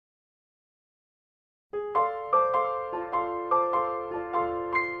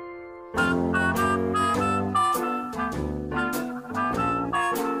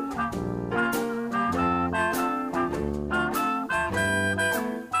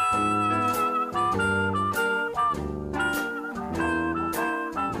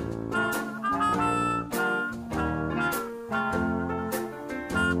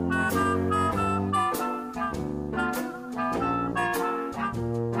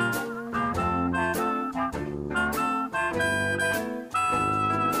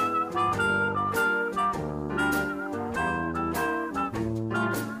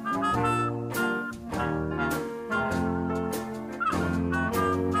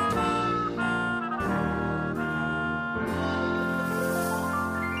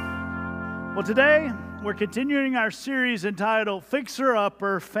Well, today we're continuing our series entitled Fixer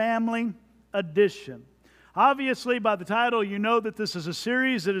Upper Family Edition. Obviously, by the title, you know that this is a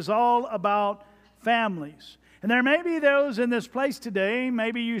series that is all about families. And there may be those in this place today,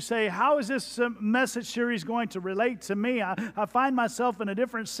 maybe you say, how is this message series going to relate to me? I find myself in a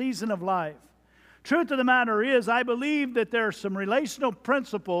different season of life. Truth of the matter is, I believe that there are some relational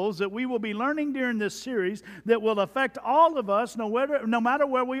principles that we will be learning during this series that will affect all of us, no matter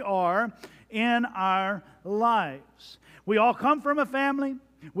where we are in our lives. We all come from a family.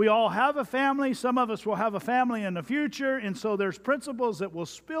 We all have a family. Some of us will have a family in the future. And so there's principles that will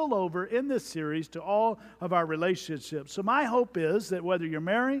spill over in this series to all of our relationships. So my hope is that whether you're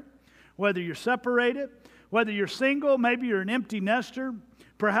married, whether you're separated, whether you're single, maybe you're an empty nester,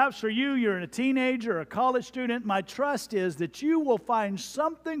 perhaps for you, you're a teenager or a college student, my trust is that you will find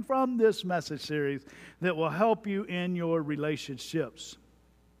something from this message series that will help you in your relationships.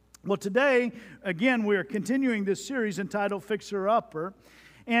 Well, today, again, we're continuing this series entitled Fixer Upper.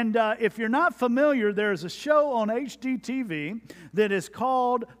 And if you're not familiar, there's a show on HGTV that is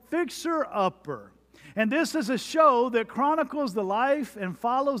called Fixer Upper. And this is a show that chronicles the life and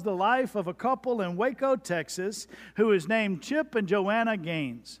follows the life of a couple in Waco, Texas, who is named Chip and Joanna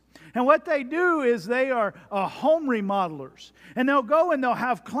Gaines. And what they do is they are home remodelers. And they'll go and they'll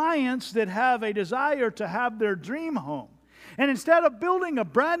have clients that have a desire to have their dream home. And instead of building a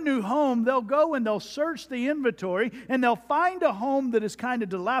brand new home, they'll go and they'll search the inventory and they'll find a home that is kind of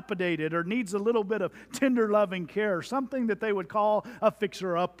dilapidated or needs a little bit of tender loving care, something that they would call a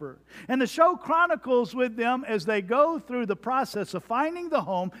fixer-upper. And the show chronicles with them as they go through the process of finding the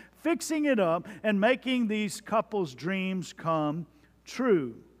home, fixing it up, and making these couples' dreams come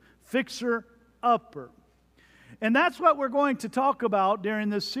true. Fixer-upper. And that's what we're going to talk about during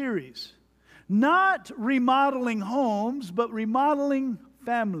this series. Not remodeling homes, but remodeling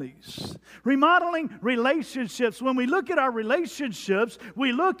families. Remodeling relationships. When we look at our relationships,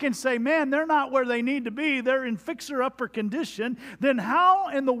 we look and say, man, they're not where they need to be. They're in fixer-upper condition. Then how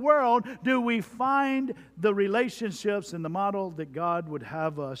in the world do we find the relationships and the model that God would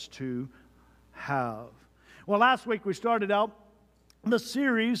have us to have? Well, last week we started out the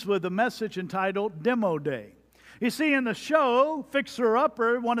series with a message entitled Demo Day. You see, in the show, Fixer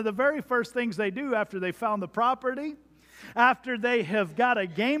Upper, one of the very first things they do after they found the property, after they have got a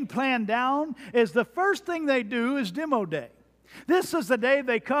game plan down, is the first thing they do is Demo Day. This is the day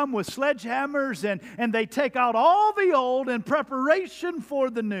they come with sledgehammers and they take out all the old in preparation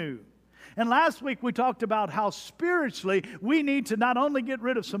for the new. And last week we talked about how spiritually we need to not only get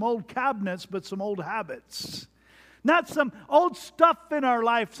rid of some old cabinets, but some old habits. Not some old stuff in our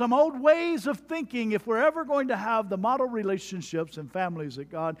life, some old ways of thinking if we're ever going to have the model relationships and families that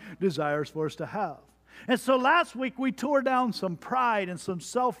God desires for us to have. And so last week we tore down some pride and some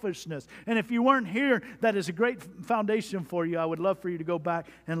selfishness. And if you weren't here, that is a great foundation for you. I would love for you to go back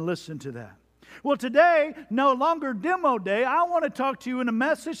and listen to that. Well, today, no longer Demo Day, I want to talk to you in a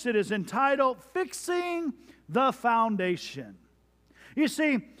message that is entitled Fixing the Foundation. You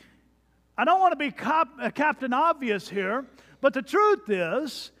see, I don't want to be Captain Obvious here, but the truth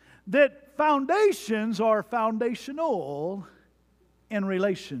is that foundations are foundational in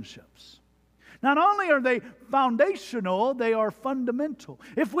relationships. Not only are they foundational, they are fundamental.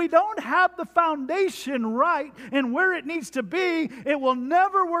 If we don't have the foundation right and where it needs to be, it will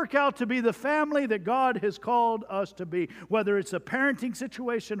never work out to be the family that God has called us to be. Whether it's a parenting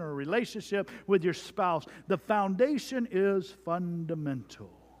situation or a relationship with your spouse, the foundation is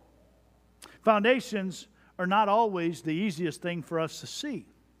fundamental. Foundations are not always the easiest thing for us to see.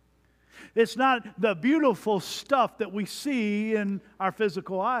 It's not the beautiful stuff that we see in our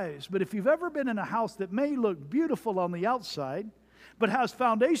physical eyes. But if you've ever been in a house that may look beautiful on the outside, but has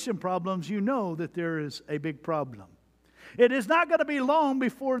foundation problems, you know that there is a big problem. It is not going to be long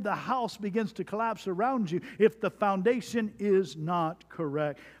before the house begins to collapse around you if the foundation is not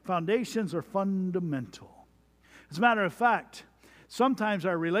correct. Foundations are fundamental. As a matter of fact, sometimes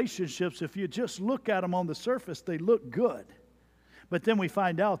our relationships, if you just look at them on the surface, they look good. But then we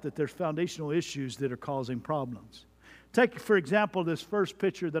find out that there's foundational issues that are causing problems. Take, for example, this first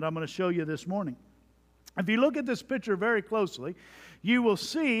picture that I'm going to show you this morning. If you look at this picture very closely, you will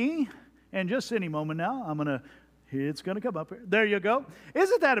see, and just any moment now, it's going to come up here. There you go.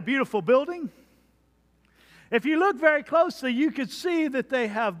 Isn't that a beautiful building? If you look very closely, you can see that they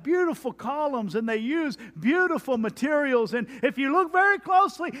have beautiful columns and they use beautiful materials. And if you look very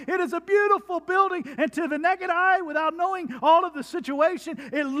closely, it is a beautiful building. And to the naked eye, without knowing all of the situation,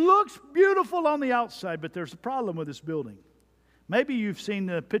 it looks beautiful on the outside. But there's a problem with this building. Maybe you've seen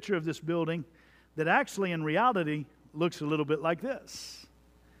a picture of this building that actually in reality looks a little bit like this.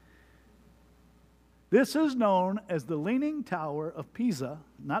 This is known as the Leaning Tower of Pisa,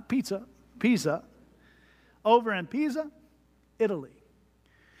 not pizza, Pisa, over in Pisa, Italy.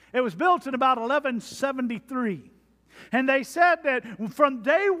 It was built in about 1173. And they said that from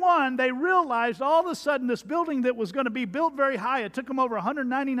day one, they realized all of a sudden this building that was going to be built very high, it took them over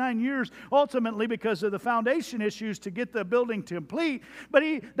 199 years ultimately because of the foundation issues to get the building to complete. But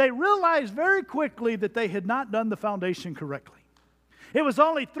they realized very quickly that they had not done the foundation correctly. It was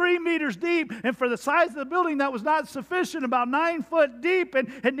only 3 meters deep, and for the size of the building, that was not sufficient, about 9 foot deep, and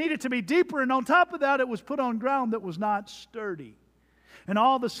it needed to be deeper. And on top of that, it was put on ground that was not sturdy. And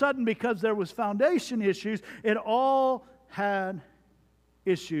all of a sudden, because there was foundation issues, it all had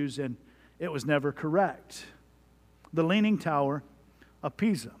issues, and it was never correct. The Leaning Tower of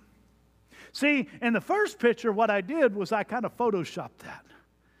Pisa. See, in the first picture, what I did was I kind of photoshopped that.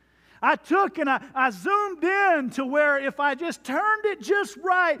 I took and I zoomed in to where if I just turned it just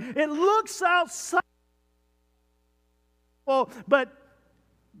right, it looks outside. But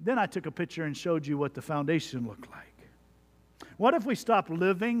then I took a picture and showed you what the foundation looked like. What if we stopped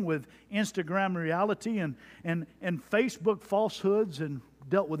living with Instagram reality and Facebook falsehoods and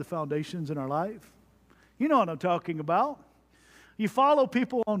dealt with the foundations in our life? You know what I'm talking about. You follow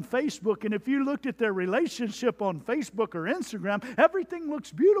people on Facebook, and if you looked at their relationship on Facebook or Instagram, everything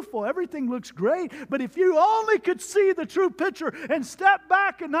looks beautiful, everything looks great. But if you only could see the true picture and step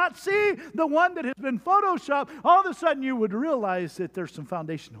back and not see the one that has been photoshopped, all of a sudden you would realize that there's some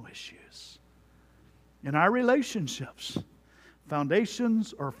foundational issues. In our relationships,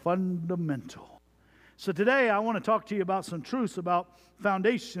 foundations are fundamental. So today I want to talk to you about some truths about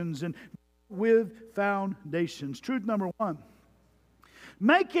foundations and with foundations. Truth number 1.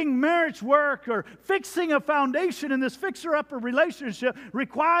 Making marriage work or fixing a foundation in this fixer-upper relationship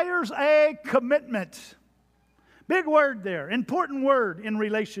requires a commitment. Big word there, important word in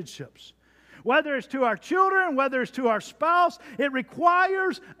relationships. Whether it's to our children, whether it's to our spouse, it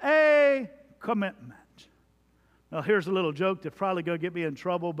requires a commitment. Now, here's a little joke that's probably going to get me in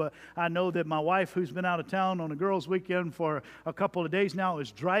trouble, but I know that my wife, who's been out of town on a girls' weekend for a couple of days now,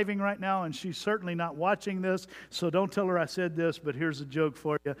 is driving right now, and she's certainly not watching this, so don't tell her I said this, but here's a joke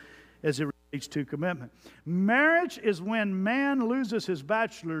for you as it relates to commitment. Marriage is when man loses his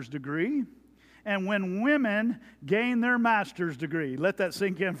bachelor's degree and when women gain their master's degree. Let that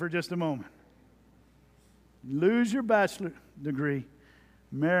sink in for just a moment. Lose your bachelor's degree,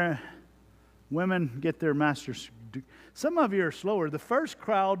 women get their master's degree. Some of you are slower. The first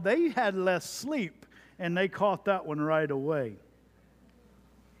crowd, they had less sleep, and they caught that one right away.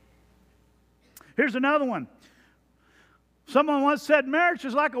 Here's another one. Someone once said marriage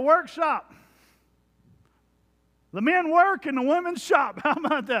is like a workshop. The men work and the women shop. How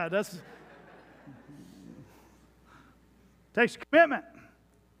about that? Takes commitment.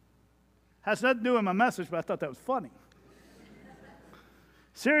 Has nothing to do with my message, but I thought that was funny.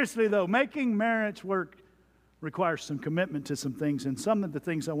 Seriously, though, making marriage work requires some commitment to some things. And some of the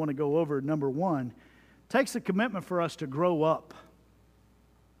things I want to go over, number 1, takes a commitment for us to grow up.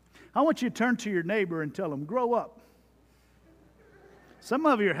 I want you to turn to your neighbor and tell them, grow up. Some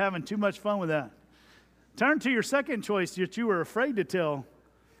of you are having too much fun with that. Turn to your second choice that you were afraid to tell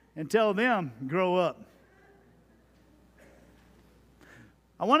and tell them, grow up.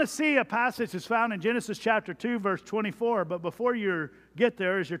 I want to see a passage that's found in Genesis chapter 2, verse 24. But before you get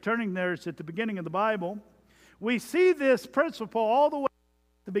there, as you're turning there, it's at the beginning of the Bible. We see this principle all the way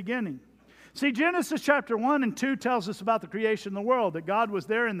at the beginning. See, Genesis chapter 1 and 2 tells us about the creation of the world, that God was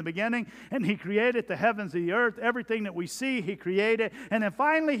there in the beginning, and He created the heavens and the earth. Everything that we see, He created. And then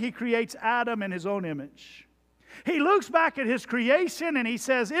finally, He creates Adam in His own image. He looks back at His creation, and He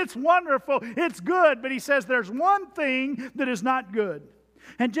says, it's wonderful, it's good, but He says there's one thing that is not good.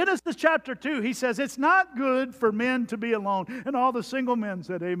 In Genesis chapter 2, He says, it's not good for men to be alone. And all the single men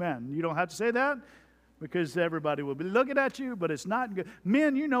said, amen. You don't have to say that, because everybody will be looking at you, but it's not good.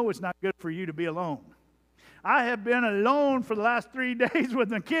 Men, you know it's not good for you to be alone. I have been alone for the last 3 days with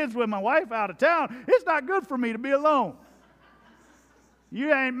the kids, with my wife out of town. It's not good for me to be alone.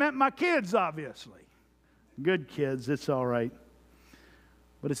 You ain't met my kids, obviously. Good kids, it's all right.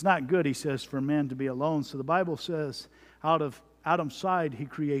 But it's not good, He says, for men to be alone. So the Bible says, out of Adam's side, He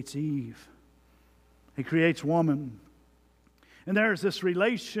creates Eve. He creates woman. And there's this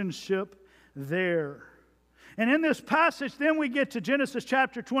relationship there. And in this passage, then we get to Genesis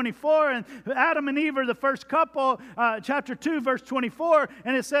chapter 24, and Adam and Eve are the first couple, chapter 2, verse 24,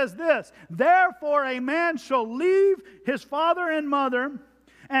 and it says this, therefore a man shall leave his father and mother,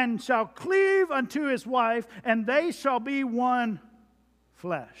 and shall cleave unto his wife, and they shall be one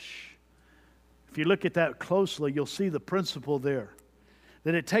flesh. If you look at that closely, you'll see the principle there.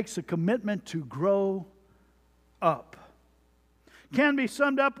 that it takes a commitment to grow up. Can be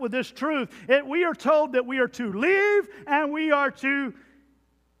summed up with this truth. We are told that we are to leave and we are to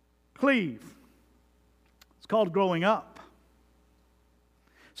cleave. It's called growing up.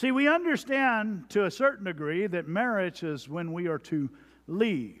 See, we understand to a certain degree that marriage is when we are to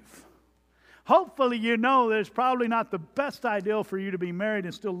leave. Hopefully you know that it's probably not the best idea for you to be married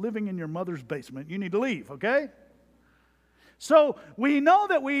and still living in your mother's basement. You need to leave, okay? So we know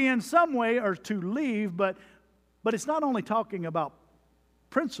that we in some way are to leave, but it's not only talking about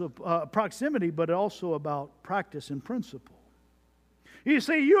proximity, but also about practice and principle. You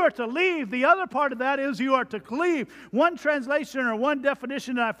see, you are to leave. The other part of that is you are to cleave. One translation or one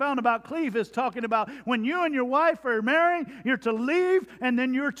definition that I found about cleave is talking about when you and your wife are married, you're to leave and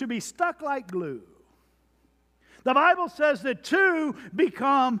then you're to be stuck like glue. The Bible says that two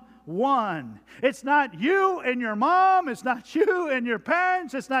become one. It's not you and your mom. It's not you and your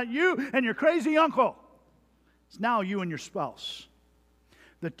parents. It's not you and your crazy uncle. It's now you and your spouse.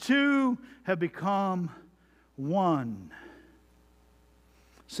 The two have become one.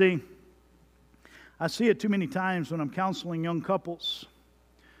 See, I see it too many times when I'm counseling young couples.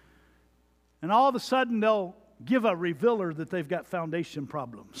 And all of a sudden they'll give a revealer that they've got foundation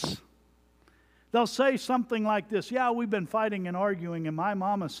problems. They'll say something like this, yeah, we've been fighting and arguing and my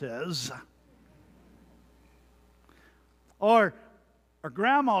mama says. Or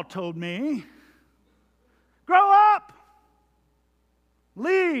grandma told me. Grow up.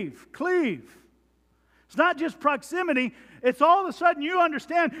 Leave. Cleave. It's not just proximity. It's all of a sudden you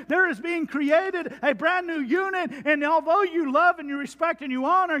understand there is being created a brand new unit. And although you love and you respect and you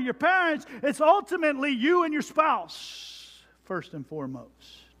honor your parents, it's ultimately you and your spouse, first and foremost.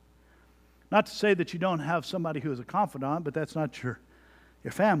 Not to say that you don't have somebody who is a confidant, but that's not your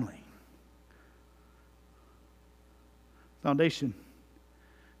family. Foundation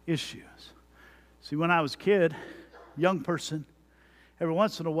issues. See, when I was a kid, young person, every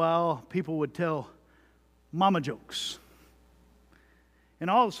once in a while, people would tell mama jokes. And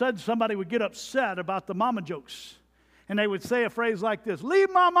all of a sudden, somebody would get upset about the mama jokes. And they would say a phrase like this,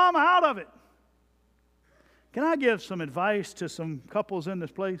 leave my mama out of it. Can I give some advice to some couples in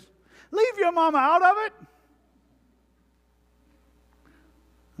this place? Leave your mama out of it.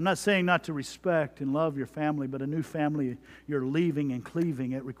 I'm not saying not to respect and love your family, but a new family you're leaving and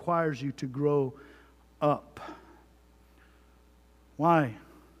cleaving, it requires you to grow up. Why?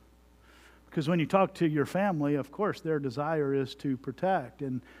 Because when you talk to your family, of course, their desire is to protect.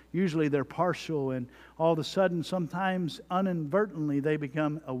 And usually they're partial. And all of a sudden, sometimes inadvertently, they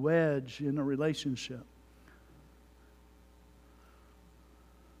become a wedge in a relationship.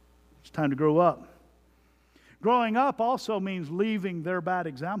 It's time to grow up. Growing up also means leaving their bad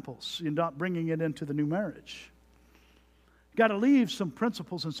examples and not bringing it into the new marriage. You've got to leave some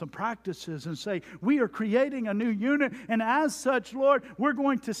principles and some practices and say, we are creating a new unit, and as such, Lord, we're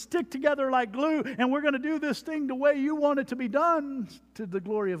going to stick together like glue, and we're going to do this thing the way you want it to be done, to the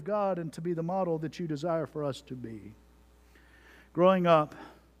glory of God and to be the model that you desire for us to be. Growing up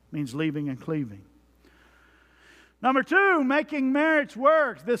means leaving and cleaving. Number two, making marriage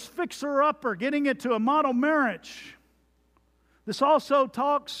work. This fixer-upper, getting it to a model marriage. This also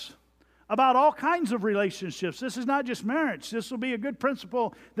talks about all kinds of relationships. This is not just marriage. This will be a good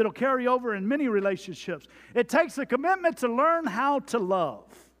principle that will carry over in many relationships. It takes a commitment to learn how to love.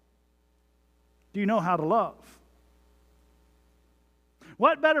 Do you know how to love?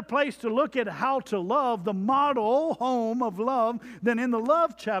 What better place to look at how to love, the model home of love, than in the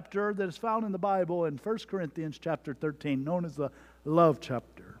love chapter that is found in the Bible in 1 Corinthians chapter 13, known as the love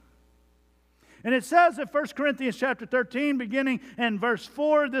chapter. And it says in 1 Corinthians chapter 13, beginning in verse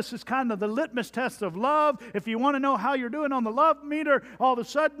 4, this is kind of the litmus test of love. If you want to know how you're doing on the love meter, all of a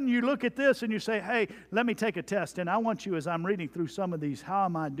sudden you look at this and you say, hey, let me take a test. And I want you, as I'm reading through some of these, how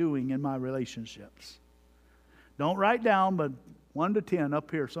am I doing in my relationships? Don't write down, but 1 to 10 up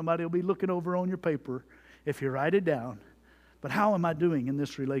here. Somebody will be looking over on your paper if you write it down. But how am I doing in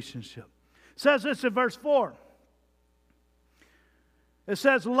this relationship? It says this in verse 4. It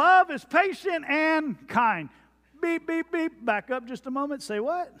says, love is patient and kind. Beep, beep, beep. Back up just a moment. Say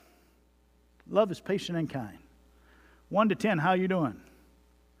what? Love is patient and kind. 1 to 10, how you doing?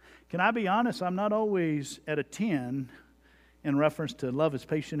 Can I be honest? I'm not always at a 10 in reference to love is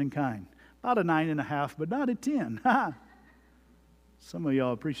patient and kind. About a 9.5, but not a 10. Some of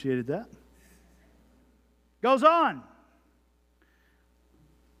y'all appreciated that. Goes on.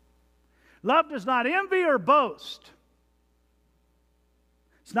 Love does not envy or boast.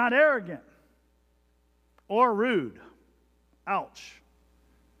 It's not arrogant or rude. Ouch.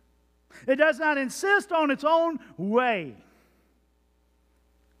 It does not insist on its own way.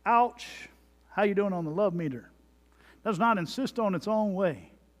 Ouch. How you doing on the love meter? Does not insist on its own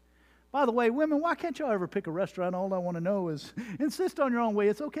way. By the way, women, why can't y'all ever pick a restaurant? All I want to know is insist on your own way.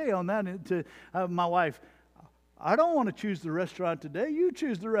 It's okay on that. To my wife, I don't want to choose the restaurant today. You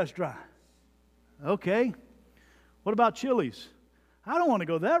choose the restaurant. Okay. What about Chili's? I don't want to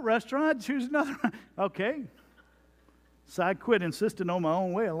go to that restaurant. Choose another. Okay. So I quit insisting on my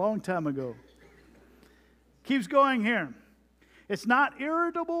own way a long time ago. Keeps going here. It's not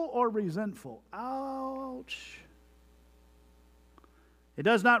irritable or resentful. Ouch. It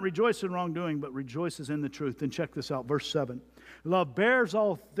does not rejoice in wrongdoing, but rejoices in the truth. Then check this out, verse 7. Love bears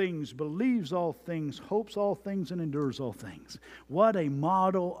all things, believes all things, hopes all things, and endures all things. What a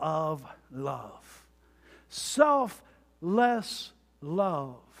model of love. Selfless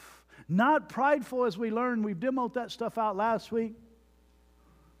love. Not prideful, as we learned. We demoed that stuff out last week.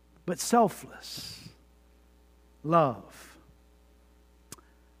 But selfless love.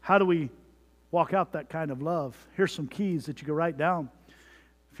 How do we walk out that kind of love? Here's some keys that you can write down.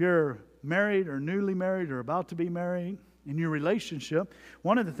 If you're married or newly married or about to be married in your relationship,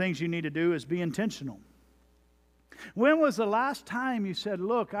 one of the things you need to do is be intentional. When was the last time you said,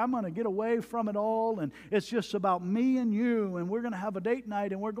 look, I'm going to get away from it all and it's just about me and you and we're going to have a date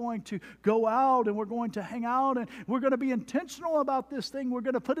night and we're going to go out and we're going to hang out and we're going to be intentional about this thing. We're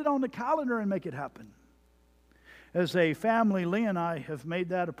going to put it on the calendar and make it happen. As a family, Lee and I have made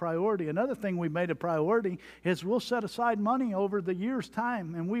that a priority. Another thing we've made a priority is we'll set aside money over the year's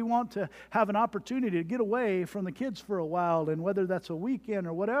time, and we want to have an opportunity to get away from the kids for a while, and whether that's a weekend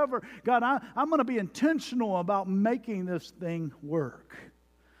or whatever. God, I'm going to be intentional about making this thing work.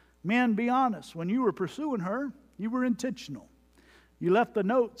 Men, be honest. When you were pursuing her, you were intentional. You left the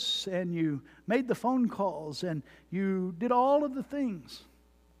notes, and you made the phone calls, and you did all of the things.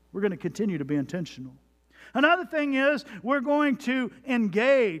 We're going to continue to be intentional. Another thing is we're going to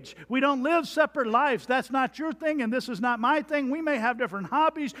engage. We don't live separate lives. That's not your thing and this is not my thing. We may have different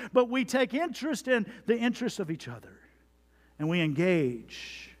hobbies, but we take interest in the interests of each other. And we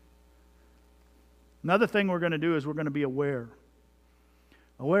engage. Another thing we're going to do is we're going to be aware.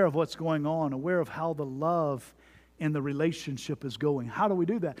 Aware of what's going on. Aware of how the love in the relationship is going. How do we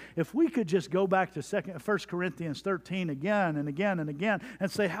do that? If we could just go back to 1 Corinthians 13 again and again and again and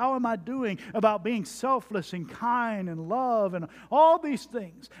say, how am I doing about being selfless and kind and love and all these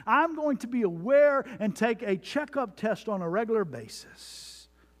things? I'm going to be aware and take a checkup test on a regular basis.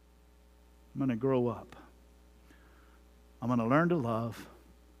 I'm going to grow up. I'm going to learn to love.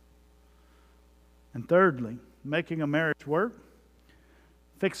 And thirdly, making a marriage work,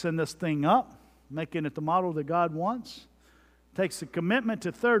 fixing this thing up, making it the model that God wants, takes a commitment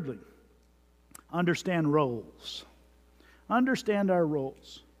to, thirdly, understand roles. Understand our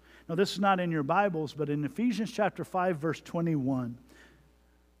roles. Now, this is not in your Bibles, but in Ephesians chapter 5, verse 21,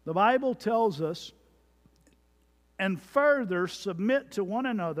 the Bible tells us, and further submit to one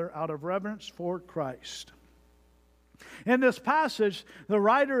another out of reverence for Christ. In this passage, the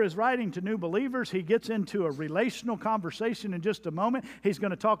writer is writing to new believers. He gets into a relational conversation in just a moment. He's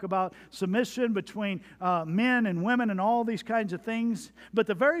going to talk about submission between men and women and all these kinds of things. But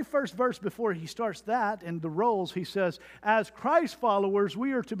the very first verse before he starts that and the roles, he says, as Christ followers,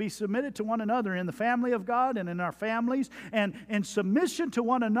 we are to be submitted to one another in the family of God and in our families. And in submission to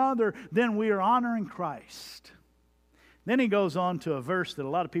one another, then we are honoring Christ. Then he goes on to a verse that a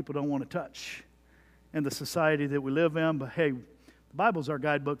lot of people don't want to touch in the society that we live in, but hey, the Bible's our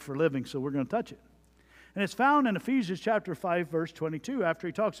guidebook for living, so we're going to touch it. And it's found in Ephesians chapter 5, verse 22, after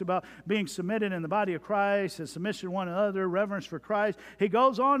he talks about being submitted in the body of Christ, and submission to one another, reverence for Christ. He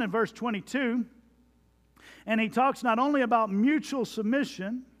goes on in verse 22, and he talks not only about mutual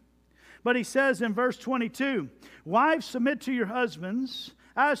submission, but he says in verse 22, wives, submit to your husbands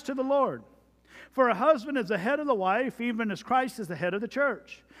as to the Lord. For a husband is the head of the wife, even as Christ is the head of the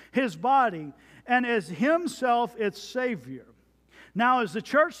church, his body, and as himself its Savior. Now, as the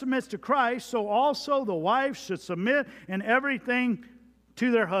church submits to Christ, so also the wives should submit in everything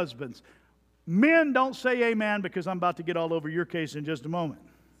to their husbands. Men, don't say amen, because I'm about to get all over your case in just a moment.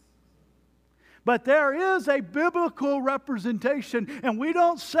 But there is a biblical representation, and we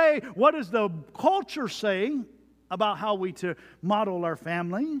don't say, what does the culture say about how we to model our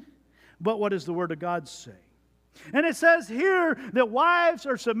family, but what does the Word of God say? And it says here that wives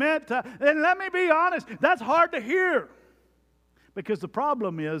are submit to, and let me be honest, that's hard to hear. Because the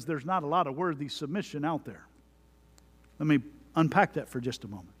problem is there's not a lot of worthy submission out there. Let me unpack that for just a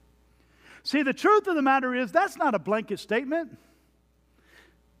moment. See, the truth of the matter is that's not a blanket statement.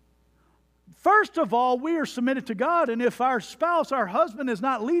 First of all, we are submitted to God, and if our spouse, our husband, is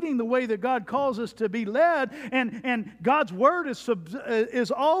not leading the way that God calls us to be led, and God's word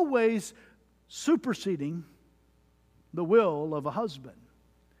is always superseding the will of a husband.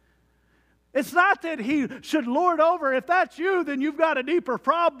 It's not that he should lord over. If that's you, then you've got a deeper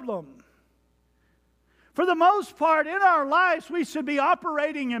problem. For the most part, in our lives, we should be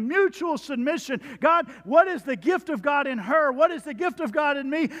operating in mutual submission. God, what is the gift of God in her? What is the gift of God in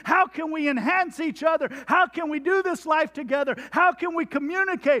me? How can we enhance each other? How can we do this life together? How can we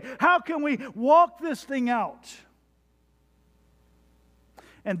communicate? How can we walk this thing out?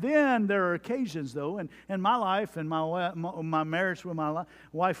 And then there are occasions, though, in my life and my marriage with my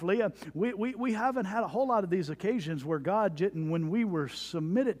wife Leah, we haven't had a whole lot of these occasions where God didn't, when we were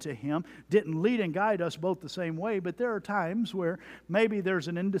submitted to Him, didn't lead and guide us both the same way. But there are times where maybe there's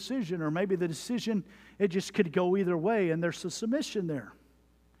an indecision, or maybe the decision, it just could go either way, and there's a submission there.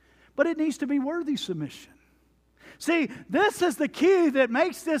 But it needs to be worthy submission. See, this is the key that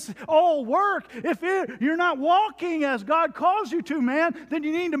makes this all work. If you're not walking as God calls you to, man, then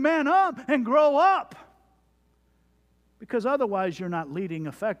you need to man up and grow up. Because otherwise you're not leading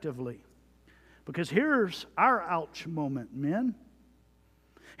effectively. Because here's our ouch moment, men.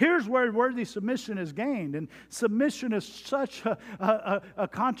 Here's where worthy submission is gained. And submission is such a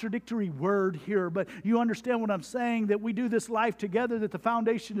contradictory word here. But you understand what I'm saying, that we do this life together, that the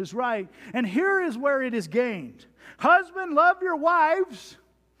foundation is right. And here is where it is gained. Husband, love your wives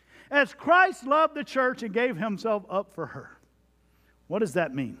as Christ loved the church and gave Himself up for her. What does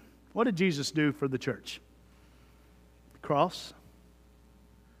that mean? What did Jesus do for the church? The cross.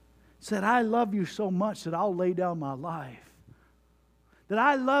 He said, I love you so much that I'll lay down my life. That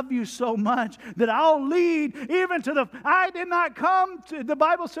I love you so much that I'll lead even to I did not come to, the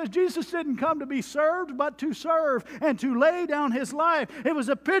Bible says Jesus didn't come to be served, but to serve and to lay down His life. It was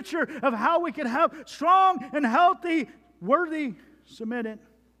a picture of how we could have strong and healthy, worthy, submitted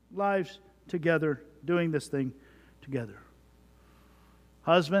lives together, doing this thing together.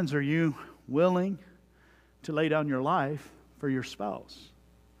 Husbands, are you willing to lay down your life for your spouse?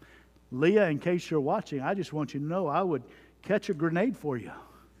 Leah, in case you're watching, I just want you to know I would catch a grenade for you.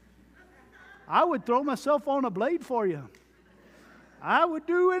 I would throw myself on a blade for you. I would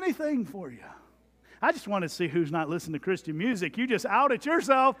do anything for you. I just want to see who's not listening to Christian music. You just outed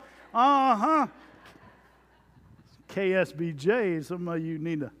yourself. KSBJ, some of you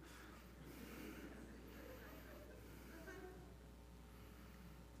need to.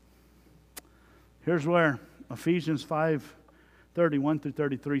 Here's where Ephesians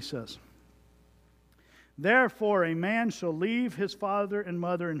 5:31-33 says. Therefore, a man shall leave his father and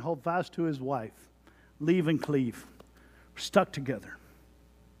mother and hold fast to his wife. Leave and cleave. We're stuck together.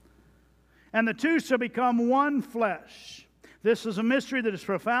 And the two shall become one flesh. This is a mystery that is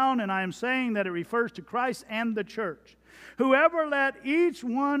profound, and I am saying that it refers to Christ and the church. However, let each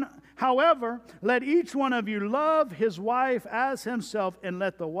one of you love his wife as himself, and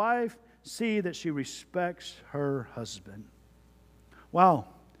let the wife see that she respects her husband. Wow.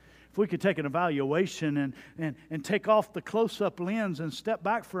 If we could take an evaluation and take off the close-up lens and step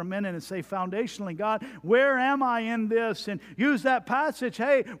back for a minute and say, foundationally, God, where am I in this? And use that passage,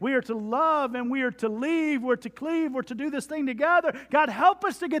 hey, we are to love and we are to leave, we're to cleave, we're to do this thing together. God, help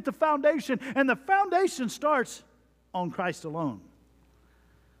us to get the foundation. And the foundation starts on Christ alone.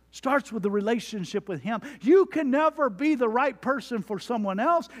 Starts with the relationship with Him. You can never be the right person for someone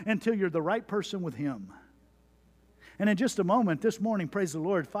else until you're the right person with Him. And in just a moment, this morning, praise the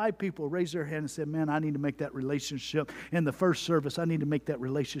Lord, 5 people raised their hand and said, man, I need to make that relationship. In the first service, I need to make that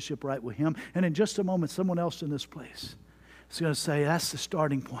relationship right with Him. And in just a moment, someone else in this place is going to say, that's the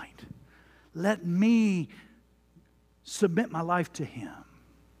starting point. Let me submit my life to Him.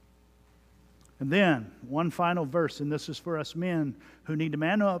 And then, one final verse, and this is for us men who need to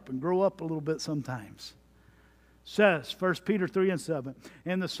man up and grow up a little bit sometimes. Says, 1 Peter 3:7,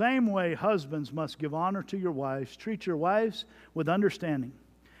 in the same way, husbands must give honor to your wives. Treat your wives with understanding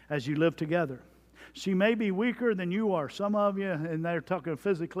as you live together. She may be weaker than you are. Some of you, and they're talking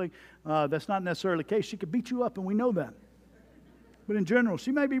physically, that's not necessarily the case. She could beat you up, and we know that. But in general,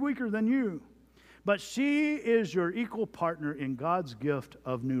 she may be weaker than you. But she is your equal partner in God's gift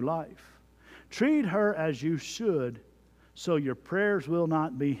of new life. Treat her as you should, so your prayers will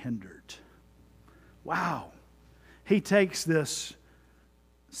not be hindered. Wow. He takes this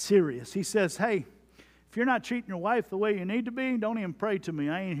serious. He says, hey, if you're not treating your wife the way you need to be, don't even pray to me.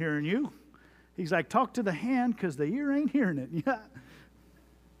 I ain't hearing you. He's like, talk to the hand because the ear ain't hearing it. Yeah.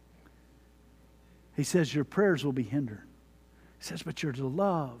 He says, your prayers will be hindered. He says, but you're to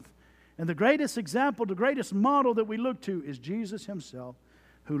love. And the greatest example, the greatest model that we look to is Jesus Himself,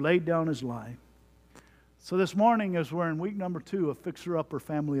 who laid down his life. So this morning, as we're in week number 2 of Fixer Upper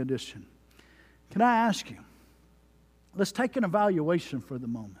Family Edition, can I ask you, let's take an evaluation for the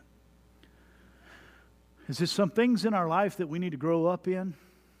moment. Is there some things in our life that we need to grow up in?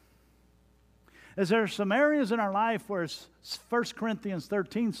 Is there some areas in our life where 1 Corinthians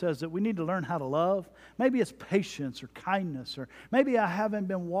 13 says that we need to learn how to love? Maybe it's patience or kindness, or maybe I haven't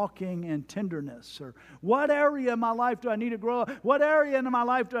been walking in tenderness, or what area in my life do I need to grow up? What area in my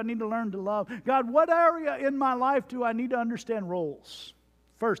life do I need to learn to love? God, what area in my life do I need to understand roles?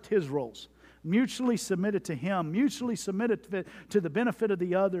 First, His roles. Mutually submitted to Him, mutually submitted to the benefit of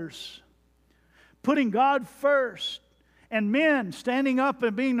the others. Putting God first. And men standing up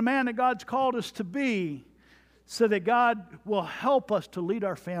and being the man that God's called us to be, so that God will help us to lead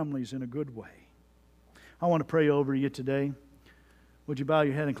our families in a good way. I want to pray over you today. Would you bow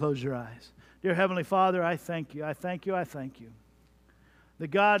your head and close your eyes? Dear Heavenly Father, I thank you. I thank you. I thank you.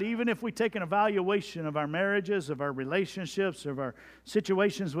 That God, even if we take an evaluation of our marriages, of our relationships, of our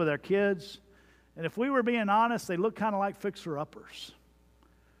situations with our kids, and if we were being honest, they look kind of like fixer-uppers.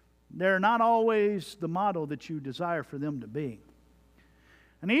 They're not always the model that you desire for them to be.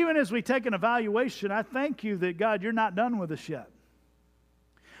 And even as we take an evaluation, I thank you that, God, you're not done with us yet.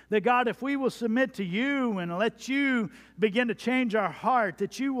 That, God, if we will submit to you and let you begin to change our heart,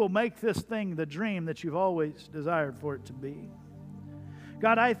 that you will make this thing the dream that you've always desired for it to be.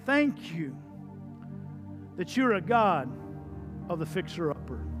 God, I thank you that you're a God of the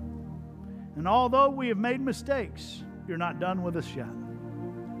fixer-upper. And although we have made mistakes, you're not done with us yet.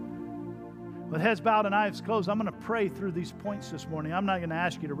 With heads bowed and eyes closed, I'm going to pray through these points this morning. I'm not going to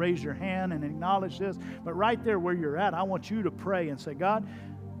ask you to raise your hand and acknowledge this, but right there where you're at, I want you to pray and say, God,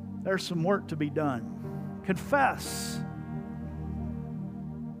 there's some work to be done. Confess.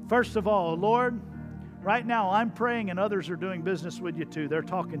 First of all, Lord, right now I'm praying and others are doing business with you too. They're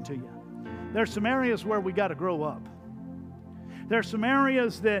talking to you. There's some areas where we got to grow up. There's some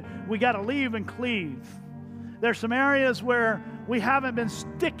areas that we got to leave and cleave. There's some areas where we haven't been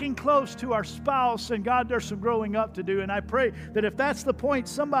sticking close to our spouse, and God, there's some growing up to do. And I pray that if that's the point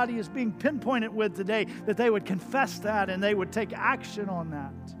somebody is being pinpointed with today, that they would confess that and they would take action on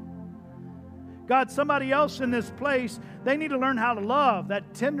that. God, somebody else in this place, they need to learn how to love,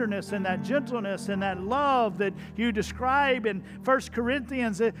 that tenderness and that gentleness and that love that you describe in 1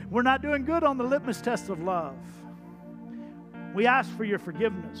 Corinthians. We're not doing good on the litmus test of love. We ask for your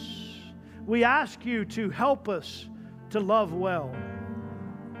forgiveness. We ask you to help us to love well.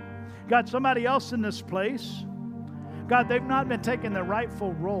 God, somebody else in this place, God, they've not been taking their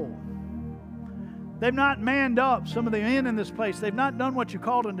rightful role. They've not manned up. Some of the men in this place, they've not done what you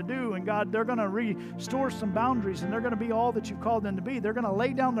called them to do. And God, they're going to restore some boundaries, and they're going to be all that you've called them to be. They're going to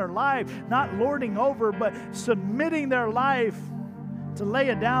lay down their life, not lording over, but submitting their life to lay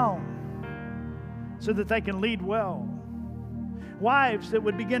it down so that they can lead well. Wives that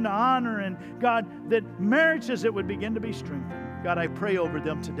would begin to honor, and God, that marriages that would begin to be strengthened. God, I pray over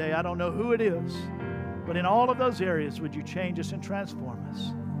them today. I don't know who it is, but in all of those areas, would you change us and transform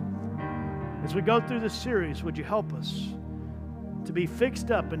us? As we go through this series, would you help us to be fixed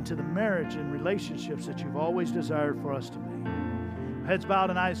up into the marriage and relationships that you've always desired for us to be? Heads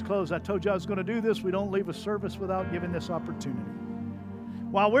bowed and eyes closed. I told you I was going to do this. We don't leave a service without giving this opportunity.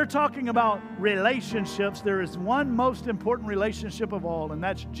 While we're talking about relationships, there is one most important relationship of all, and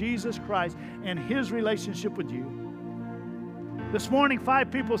that's Jesus Christ and His relationship with you. This morning,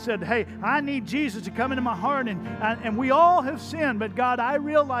 5 people said, hey, I need Jesus to come into my heart, and we all have sinned, but God, I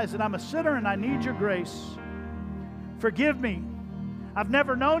realize that I'm a sinner and I need your grace. Forgive me. I've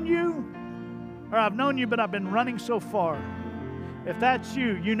never known you, or I've known you, but I've been running so far. If that's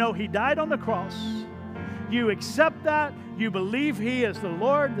you, you know He died on the cross. You accept that. You believe He is the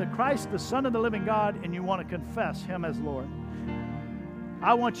Lord, the Christ, the Son of the living God, and you want to confess Him as Lord.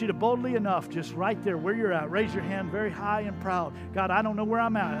 I want you to boldly enough, just right there where you're at, raise your hand very high and proud. God, I don't know where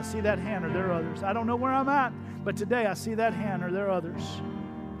I'm at. I see that hand, or there are others. I don't know where I'm at, but today I see that hand, or there are others.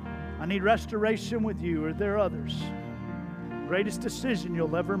 I need restoration with you, or there are others. Greatest decision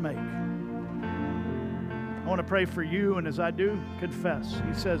you'll ever make. I want to pray for you, and as I do, confess.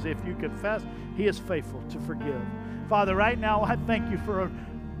 He says if you confess, He is faithful to forgive. Father, right now I thank you for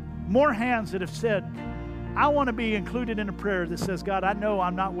more hands that have said, I want to be included in a prayer that says, God, I know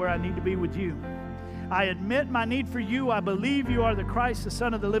I'm not where I need to be with you. I admit my need for you. I believe you are the Christ, the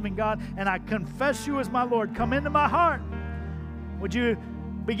Son of the living God, and I confess you as my Lord. Come into my heart. Would you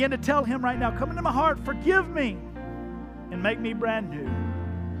begin to tell Him right now, come into my heart, forgive me, and make me brand new.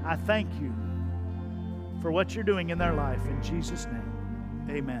 I thank you for what you're doing in their life. In Jesus' name,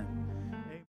 amen.